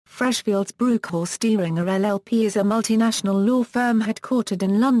Freshfields Bruckhaus Deringer LLP is a multinational law firm headquartered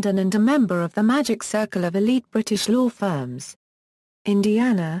in London and a member of the Magic Circle of elite British law firms.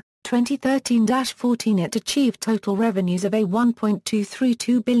 Indiana, 2013-14. It achieved total revenues of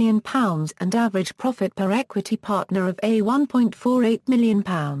 £1.232 billion and average profit per equity partner of £1.48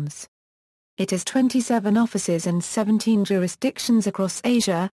 million. It has 27 offices and 17 jurisdictions across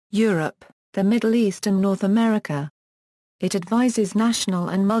Asia, Europe, the Middle East and North America. It advises national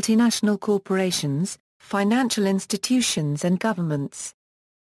and multinational corporations, financial institutions and governments.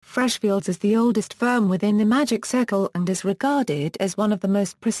 Freshfields is the oldest firm within the Magic Circle and is regarded as one of the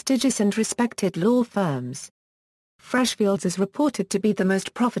most prestigious and respected law firms. Freshfields is reported to be the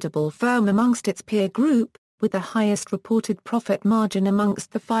most profitable firm amongst its peer group, with the highest reported profit margin amongst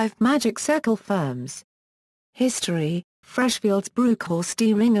the 5 Magic Circle firms. History: Freshfields Bruckhaus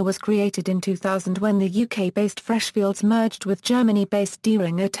Deringer was created in 2000 when the UK-based Freshfields merged with Germany-based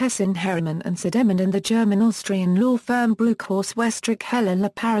Deringer Tessin-Herrimann and Sedemann and the German-Austrian law firm Bruckhaus Westrich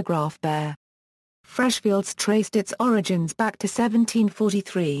LLP. Freshfields traced its origins back to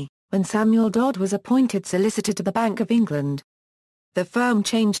 1743, when Samuel Dodd was appointed solicitor to the Bank of England. The firm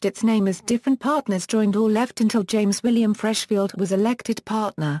changed its name as different partners joined or left until James William Freshfield was elected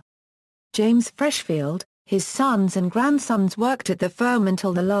partner. James Freshfield, his sons and grandsons worked at the firm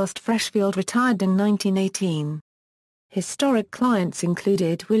until the last Freshfield retired in 1918. Historic clients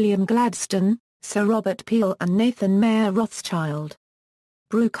included William Gladstone, Sir Robert Peel and Nathan Mayer Rothschild.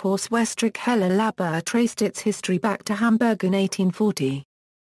 Bruckhaus Westrich LLP traced its history back to Hamburg in 1840.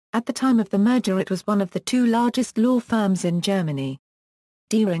 At the time of the merger it was one of the 2 largest law firms in Germany.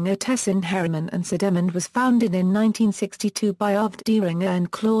 Deringer Tessin-Herrimann and Sedemann was founded in 1962 by Ovd Deringer and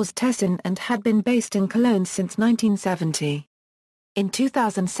Klaus Tessin and had been based in Cologne since 1970. In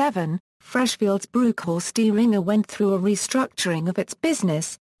 2007, Freshfields Bruckhaus Deringer went through a restructuring of its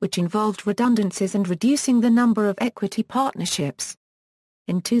business, which involved redundancies and reducing the number of equity partnerships.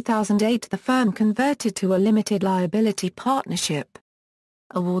 In 2008 the firm converted to a limited liability partnership.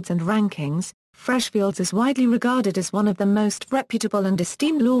 Awards and rankings: Freshfields is widely regarded as one of the most reputable and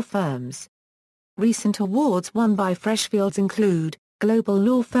esteemed law firms. Recent awards won by Freshfields include, Global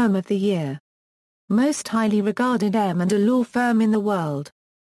Law Firm of the Year, Most Highly Regarded M&A Law Firm in the World,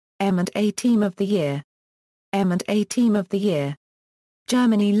 M&A Team of the Year, M&A Team of the Year,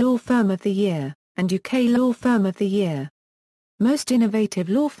 Germany Law Firm of the Year, and UK Law Firm of the Year. Most Innovative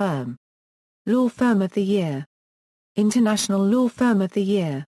Law Firm, Law Firm of the Year, International Law Firm of the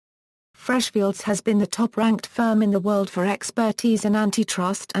Year. Freshfields has been the top-ranked firm in the world for expertise in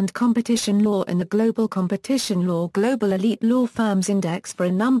antitrust and competition law in the Global Competition Law Global Elite Law Firms Index for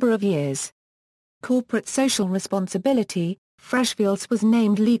a number of years. Corporate Social Responsibility: Freshfields was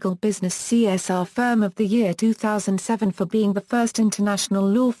named Legal Business CSR Firm of the Year 2007 for being the first international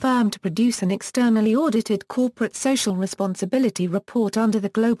law firm to produce an externally audited corporate social responsibility report under the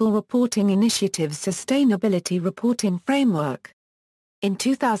Global Reporting Initiative's Sustainability Reporting Framework. In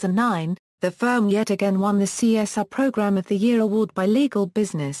 2009, the firm yet again won the CSR Program of the Year award by Legal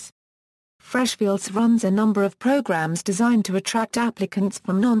Business. Freshfields runs a number of programs designed to attract applicants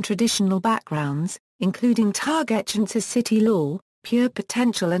from non-traditional backgrounds, including Targetchance's City Law, Pure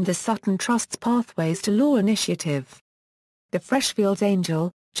Potential and the Sutton Trust's Pathways to Law initiative. The Freshfields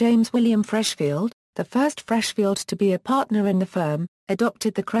Angel, James William Freshfield, the first Freshfield to be a partner in the firm,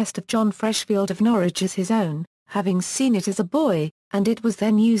 adopted the crest of John Freshfield of Norwich as his own, having seen it as a boy, and it was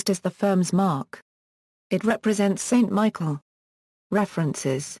then used as the firm's mark. It represents St. Michael.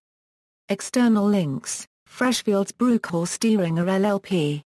 References. External links: Freshfields Bruckhaus Deringer LLP.